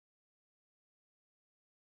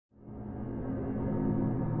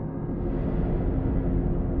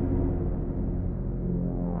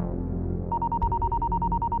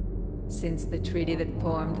Since the treaty that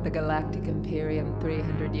formed the Galactic Imperium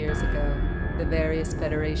 300 years ago, the various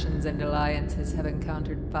federations and alliances have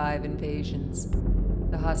encountered 5 invasions.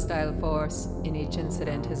 The hostile force in each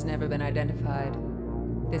incident has never been identified.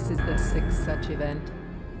 This is the 6th such event.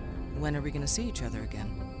 When are we gonna see each other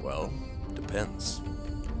again? Well, depends.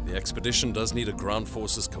 The expedition does need a ground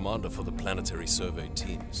forces commander for the planetary survey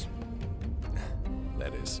teams.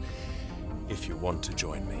 That is, if you want to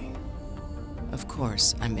join me. Of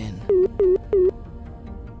course, I'm in.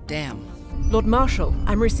 Damn. Lord Marshal,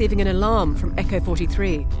 I'm receiving an alarm from Echo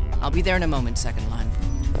 43. I'll be there in a moment, second line.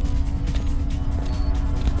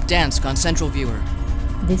 Dansk on Central Viewer.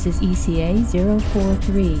 This is ECA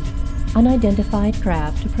 043. Unidentified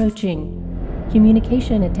craft approaching.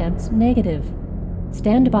 Communication attempts negative.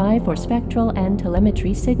 Stand by for spectral and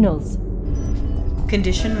telemetry signals.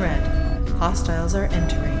 Condition red. Hostiles are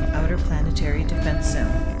entering outer planetary defense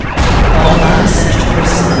zone. All non-essential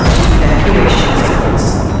personnel to evacuation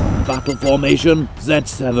zones. Battle formation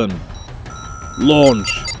Z7. Launch.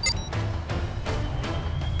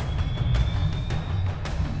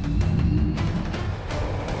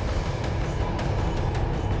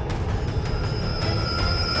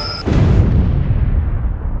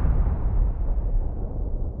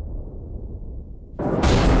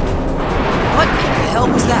 What the hell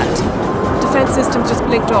was that? Defense systems just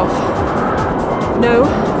blinked off. No.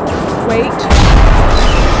 Wait.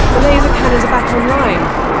 The laser cannons are back online.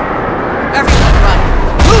 Everyone run!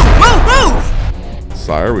 Move!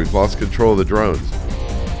 Sire, we've lost control of the drones.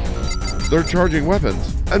 They're charging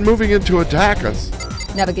weapons and moving in to attack us.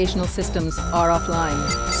 Navigational systems are offline.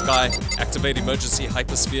 Skye, activate emergency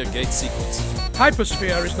hypersphere gate sequence.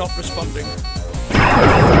 Hypersphere is not responding.